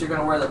student, you're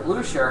going to wear the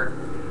blue shirt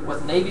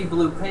with navy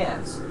blue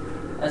pants.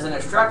 As an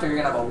instructor, you're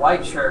going to have a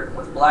white shirt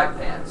with black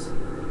pants.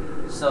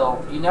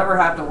 So you never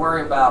have to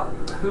worry about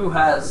who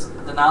has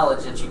the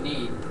knowledge that you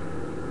need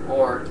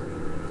or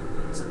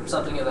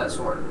something of that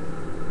sort.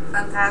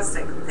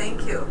 Fantastic,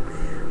 thank you.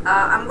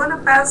 I'm going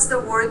to pass the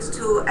word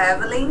to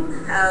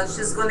Evelyn.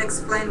 She's going to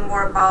explain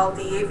more about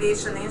the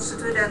Aviation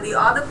Institute and the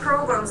other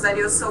programs that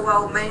you so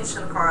well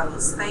mentioned,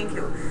 Carlos. Thank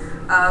you.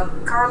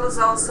 Carlos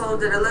also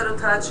did a little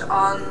touch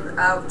on,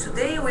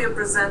 today we are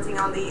presenting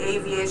on the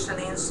Aviation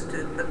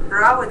Institute, but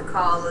Broward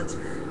College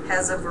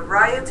has a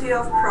variety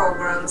of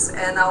programs,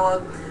 and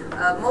our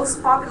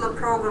most popular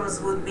programs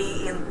would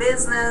be in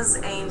business,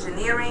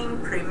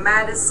 engineering,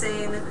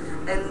 pre-medicine,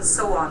 and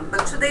so on.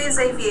 But today is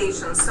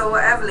aviation, so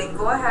Evelyn,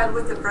 go ahead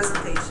with your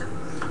presentation.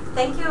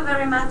 Thank you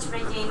very much,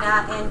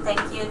 Regina, and thank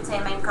you,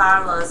 Tim and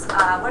Carlos.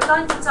 We're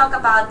going to talk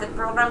about the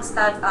programs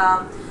that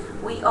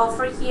we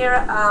offer here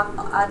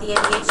at the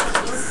Aviation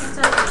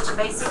Institute, which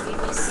basically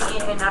we see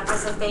in our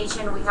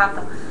presentation. We have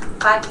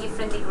 5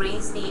 different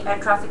degrees: the air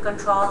traffic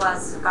control,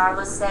 as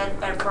Carlos said,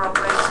 airport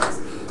operations,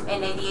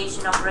 and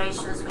aviation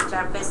operations, which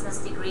are business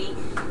degree;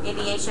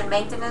 aviation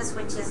maintenance,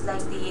 which is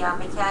like the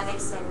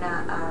mechanics and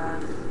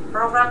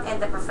program, and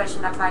the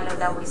professional pilot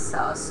that we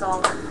saw.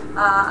 So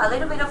a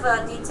little bit of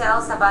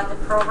details about the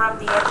program.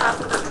 The air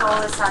traffic control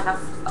is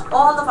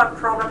all of our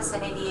programs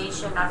in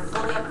aviation are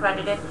fully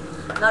accredited,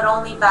 not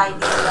only by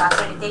the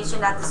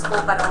accreditation at the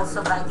school, but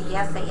also by the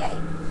FAA.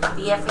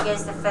 The FAA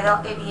is the Federal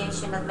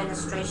Aviation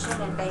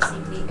Administration, and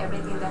basically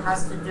everything that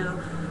has to do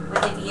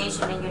with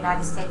aviation in the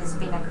United States has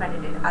been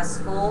accredited. Our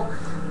school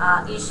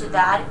issued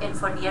that, and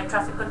for the air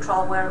traffic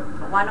control, we're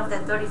one of the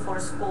 34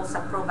 schools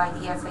approved by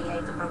the FAA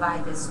to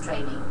provide this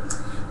training.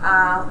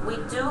 We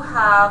do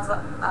have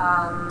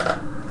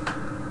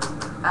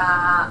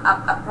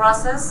a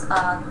process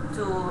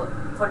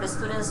for the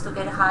students to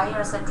get hired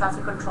as air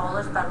traffic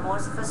controllers, but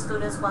most of the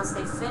students, once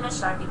they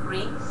finish our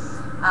degree,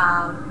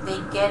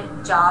 they get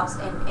jobs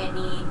in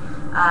any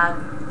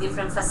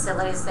different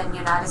facilities in the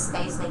United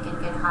States. They can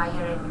get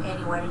hired in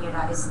anywhere in the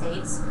United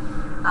States.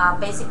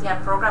 Basically, our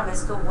program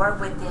is to work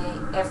with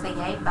the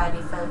FAA, but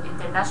if an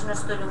international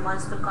student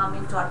wants to come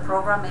into our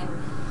program and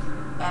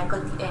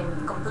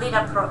complete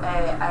our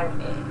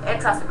air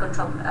traffic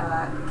control,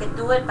 can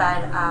do it,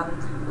 but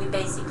we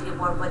basically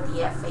work with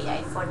the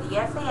FAA. For the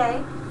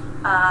FAA,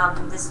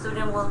 the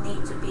student will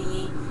need to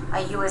be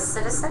a U.S.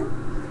 citizen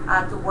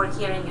to work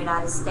here in the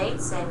United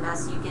States, and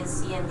as you can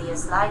see in the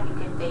slide,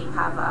 they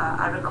have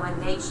a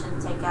recommendation: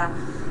 take a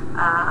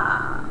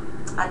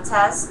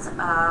test,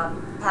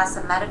 pass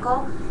a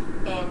medical,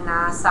 and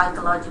a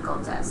psychological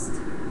test.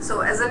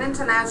 So as an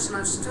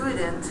international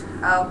student,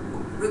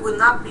 we would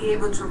not be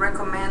able to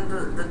recommend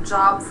the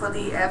job for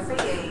the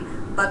FAA,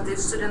 but the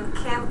student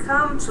can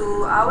come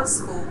to our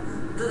school,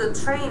 do the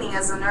training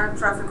as an air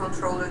traffic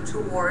controller to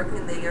work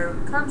in their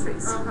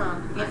countries.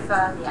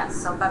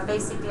 Mm-hmm. But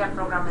basically our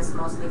program is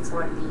mostly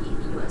for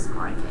the U.S.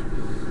 market.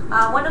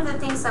 One of the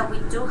things that we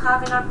do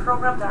have in our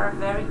program that are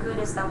very good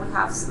is that we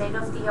have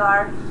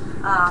state-of-the-art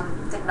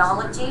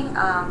technology.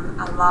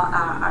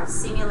 Our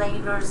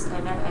simulators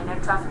and air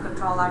traffic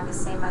control are the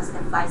same as the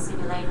flight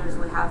simulators.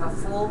 We have a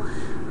full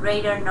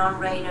radar,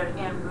 non-radar,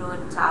 en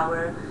route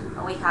tower.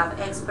 We have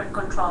expert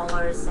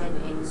controllers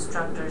and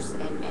instructors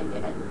in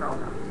the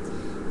program.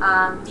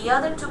 The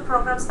other 2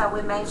 programs that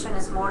we mentioned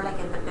is more like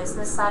in the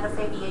business side of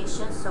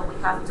aviation. So we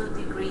have 2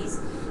 degrees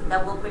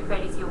that will prepare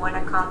if you want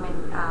to come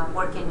and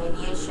work in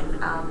aviation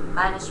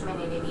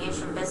management and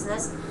aviation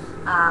business.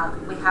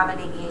 We have an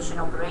aviation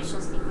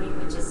operations degree,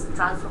 which is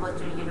transferable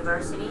to the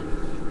university,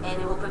 and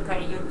it will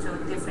prepare you to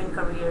different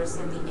careers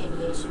in the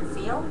aviation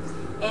field.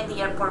 And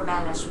the airport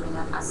management,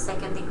 a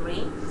second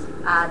degree,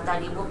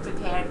 that it will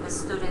prepare the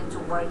student to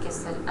work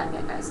as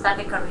start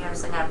a career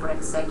as an airport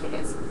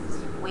executive.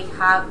 We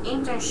have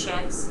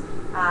internships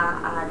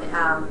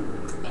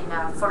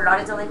in Fort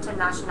Lauderdale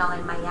International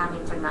and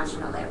Miami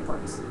International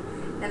airports.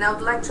 And I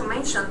would like to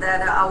mention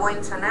that our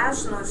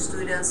international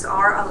students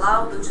are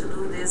allowed to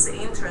do these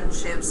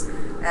internships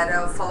at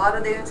Fort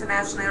Lauderdale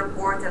International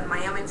Airport and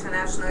Miami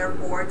International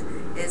Airport.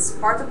 It's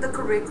part of the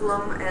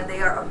curriculum, and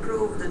they are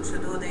approved to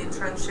do the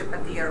internship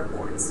at the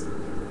airports.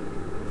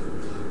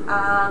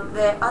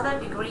 The other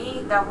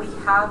degree that we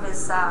have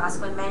is, as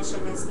we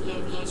mentioned, is the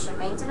aviation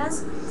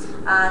maintenance.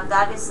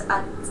 That is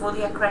a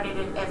fully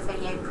accredited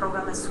FAA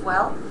program as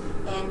well,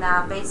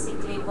 and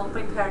basically will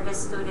prepare the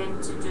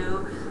student to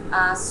do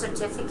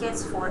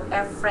certificates for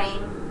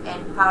airframe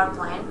and power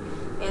plant.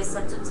 It's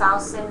a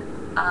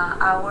 2,000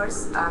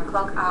 hours,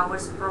 clock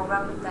hours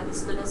program that the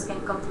students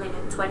can complete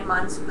in 20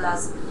 months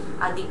plus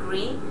a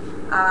degree.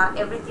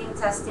 Everything,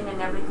 testing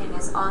and everything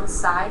is on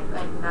site,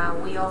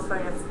 and we offer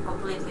it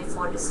completely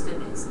for the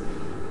students.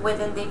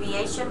 Within the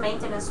aviation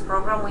maintenance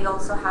program, we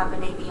also have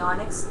an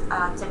avionics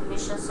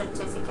technician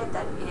certificate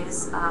that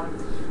is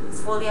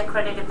fully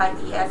accredited by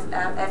the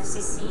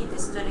FCC. The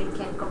student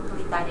can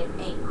complete that in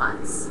 8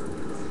 months.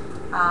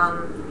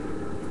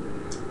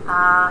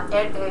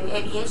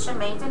 Aviation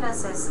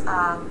maintenance is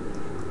a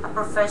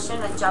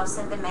profession, a jobs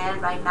in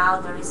demand. Right now,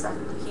 there is a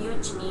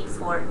huge need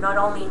for, not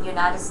only in the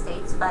United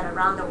States, but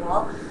around the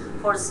world,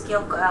 for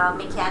skilled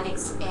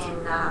mechanics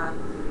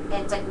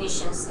and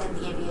technicians in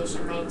the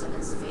aviation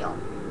maintenance field.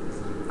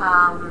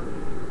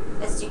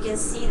 As you can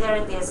see there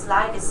in the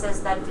slide, it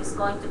says that there's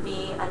going to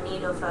be a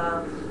need of,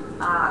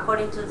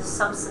 according to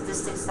some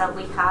statistics that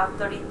we have,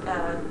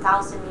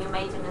 30,000 new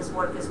maintenance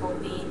workers will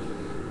be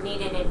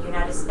needed in the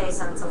United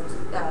States until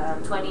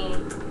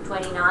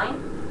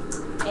 2029.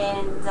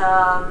 And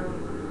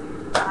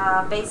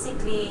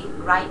basically,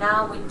 right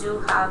now we do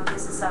have,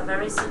 this is a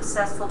very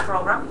successful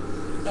program,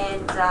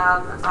 and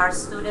our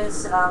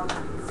students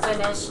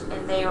finish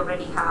and they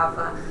already have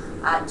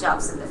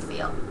jobs in the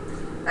field.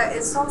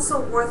 It's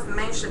also worth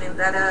mentioning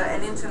that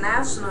an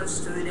international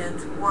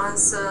student,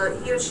 once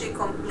he or she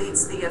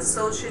completes the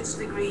associate's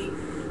degree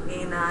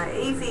in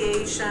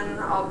aviation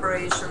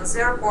operations,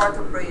 airport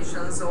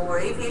operations, or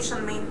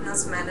aviation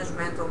maintenance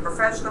management, or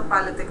professional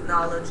pilot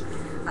technology,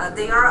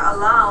 they are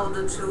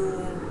allowed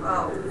to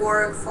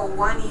work for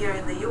 1 year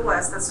in the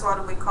U.S. That's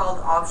what we call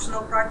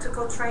optional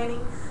practical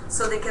training,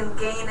 so they can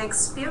gain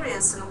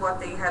experience in what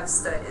they have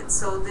studied.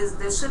 So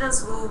the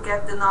students will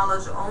get the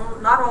knowledge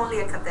not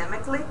only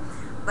academically,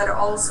 but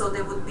also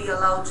they would be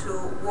allowed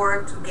to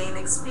work to gain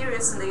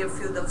experience in their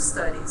field of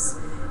studies.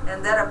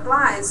 And that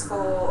applies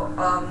for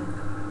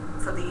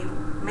the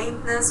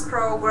maintenance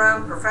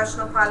program,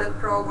 professional pilot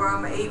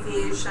program,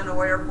 aviation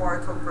or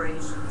airport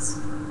operations.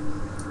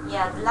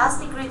 Yeah, the last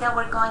degree that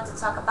we're going to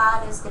talk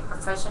about is the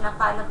professional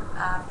pilot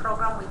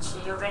program, which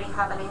you already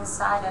have an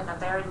insight and a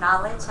very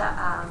knowledge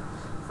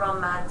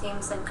from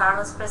Tim's and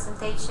Carlos'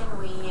 presentation.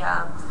 We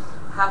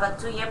have a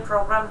 2-year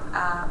program.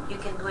 You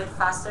can do it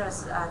faster,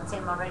 as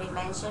Tim already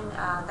mentioned,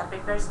 that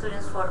prepares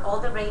students for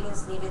all the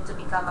ratings needed to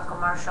become a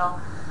commercial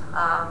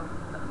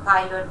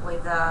pilot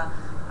with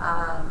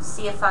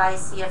CFI,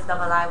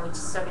 CFII, which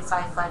is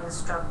Certified Flight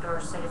Instructor,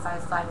 or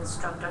Certified Flight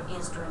Instructor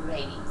Instrument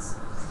ratings.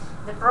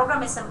 The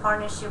program is in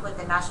partnership with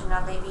the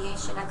National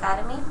Aviation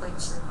Academy,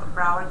 which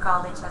Broward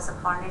College has a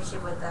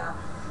partnership with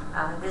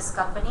this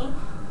company,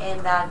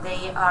 and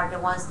they are the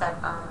ones that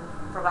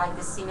provide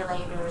the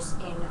simulators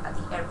in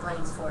the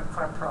airplanes for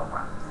a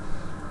program.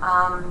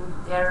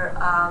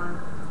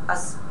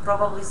 As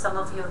probably some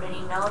of you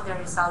already know,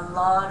 there is a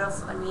lot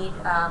of need,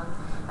 a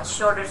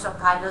shortage of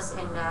pilots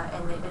in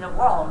the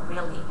world,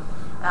 really.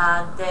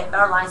 The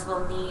airlines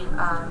will need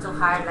to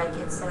hire, like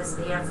it says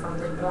there from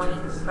the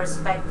Boeing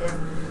perspective,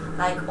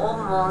 like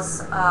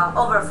almost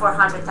over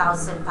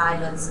 400,000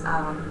 pilots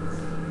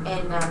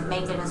and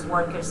maintenance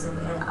workers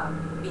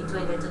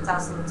between the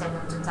 2010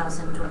 and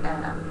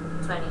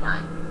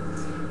 2029.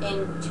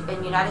 In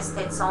the United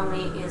States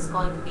only is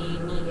going to be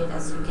needed,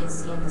 as you can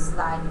see in the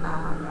slide,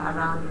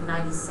 around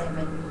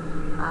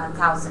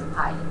 97,000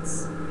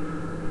 pilots.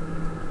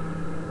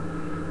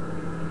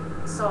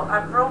 So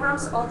our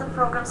programs, all the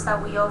programs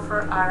that we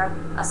offer are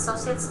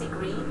associate's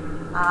degree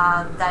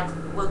that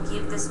will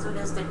give the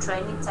students the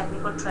training,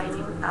 technical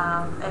training,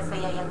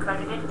 FAA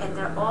accredited, and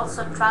they're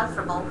also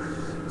transferable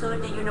to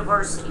the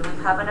university. We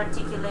have an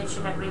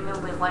articulation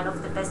agreement with one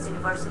of the best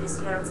universities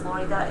here in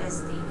Florida,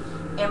 is the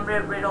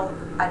Embry-Riddle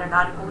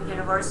Aeronautical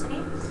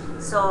University.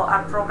 So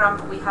our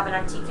program, we have an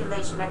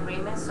articulation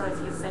agreement, so if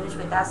you finish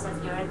with us,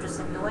 if you're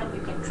interested in doing,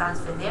 you can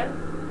transfer there,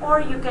 or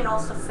you can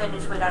also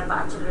finish with our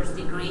bachelor's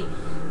degree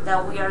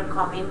that we are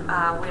coming.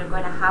 We're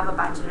going to have a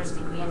bachelor's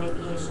degree in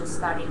aviation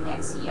starting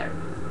next year.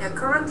 Yeah,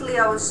 currently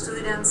our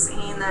students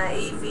in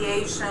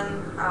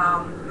aviation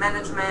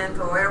management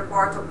or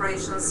airport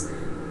operations,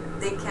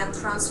 they can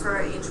transfer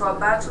into a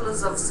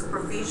bachelor's of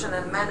supervision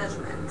and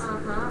management.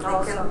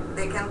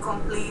 They can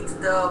complete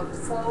the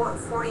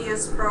four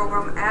years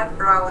program at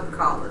Broward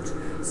College.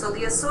 So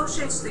the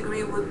associate's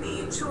degree would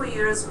be 2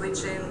 years,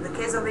 which in the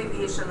case of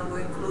aviation will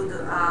include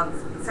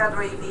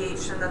Federal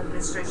Aviation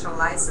Administration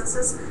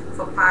licenses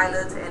for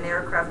pilot and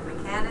aircraft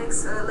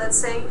mechanics, let's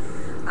say.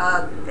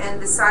 And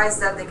besides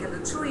that, they can do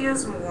 2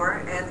 years more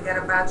and get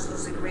a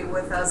bachelor's degree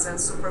with us in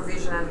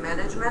supervision and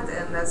management.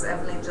 And as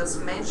Evelyn just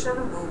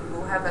mentioned,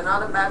 we'll have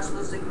another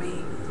bachelor's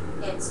degree.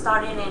 It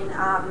started in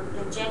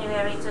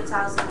January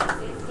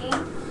 2015.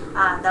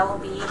 That will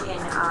be in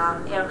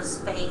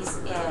aerospace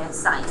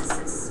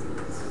sciences.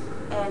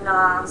 And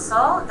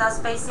so that's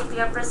basically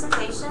our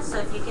presentation. So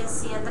if you can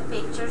see in the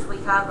pictures, we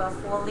have a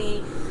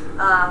fully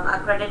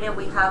accredited.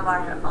 We have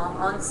our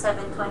own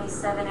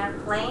 727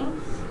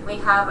 airplane. We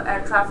have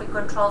air traffic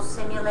control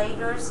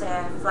simulators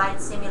and flight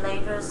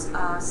simulators,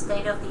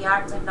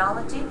 state-of-the-art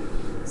technology.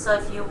 So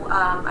if you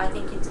are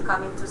thinking to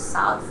come into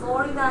South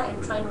Florida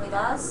and train with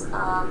us,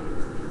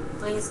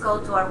 please go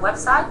to our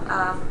website,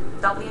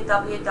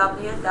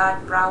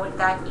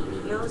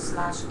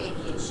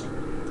 www.broward.edu/aviation.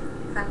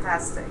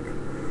 Fantastic.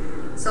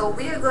 So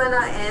we are going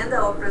to end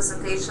our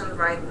presentation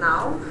right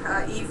now.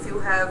 If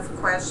you have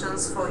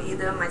questions for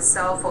either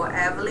myself or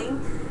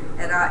Evelyn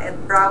at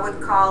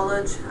Broward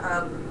College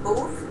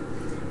booth,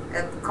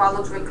 at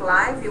College Week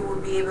Live, you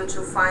will be able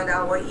to find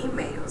our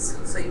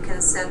emails. So you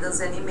can send us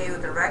an email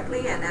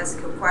directly and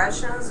ask your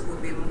questions. We'll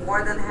be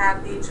more than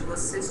happy to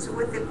assist you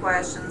with your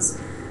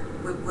questions.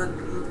 We would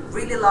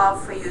really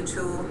love for you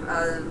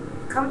to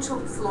come to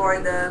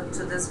Florida,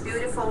 to this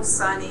beautiful,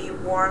 sunny,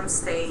 warm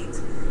state,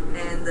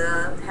 and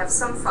have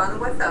some fun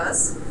with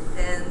us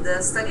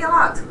and study a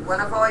lot. One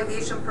of our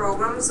aviation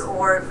programs,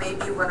 or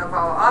maybe one of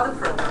our other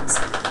programs.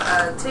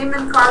 Tim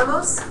and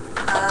Carlos,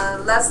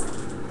 last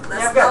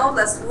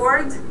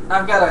word.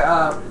 I've got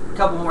a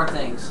couple more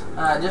things.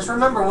 Just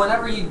remember,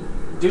 whenever you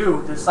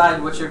do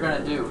decide what you're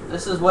going to do,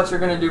 this is what you're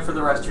going to do for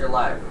the rest of your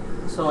life.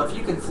 So if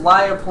you can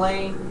fly a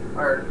plane,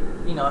 or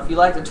if you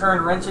like to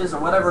turn wrenches or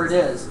whatever it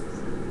is,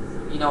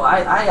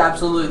 I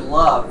absolutely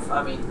love,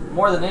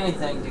 more than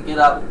anything, to get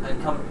up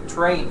and come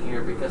train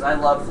here because I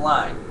love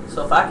flying.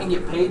 So if I can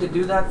get paid to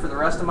do that for the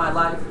rest of my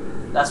life,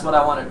 that's what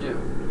I want to do.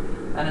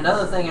 And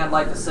another thing I'd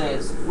like to say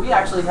is we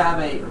actually have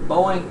a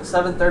Boeing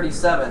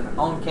 737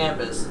 on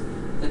campus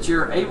that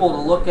you're able to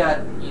look at,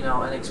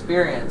 and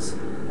experience,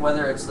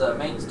 whether it's the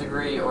maintenance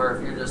degree or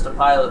if you're just a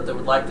pilot that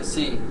would like to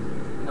see,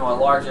 a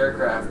large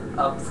aircraft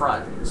up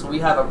front. So we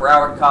have a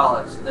Broward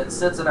College that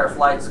sits at our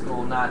flight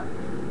school, not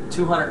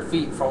 200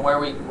 feet from where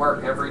we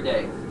work every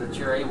day, that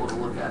you're able to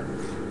look at.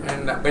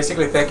 And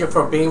basically, thank you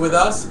for being with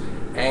us.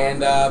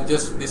 And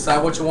just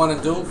decide what you want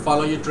to do,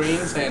 follow your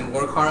dreams, and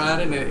work hard at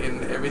it,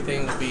 and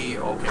everything will be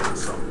okay.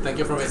 So thank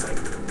you for visiting.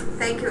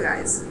 Thank you,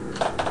 guys.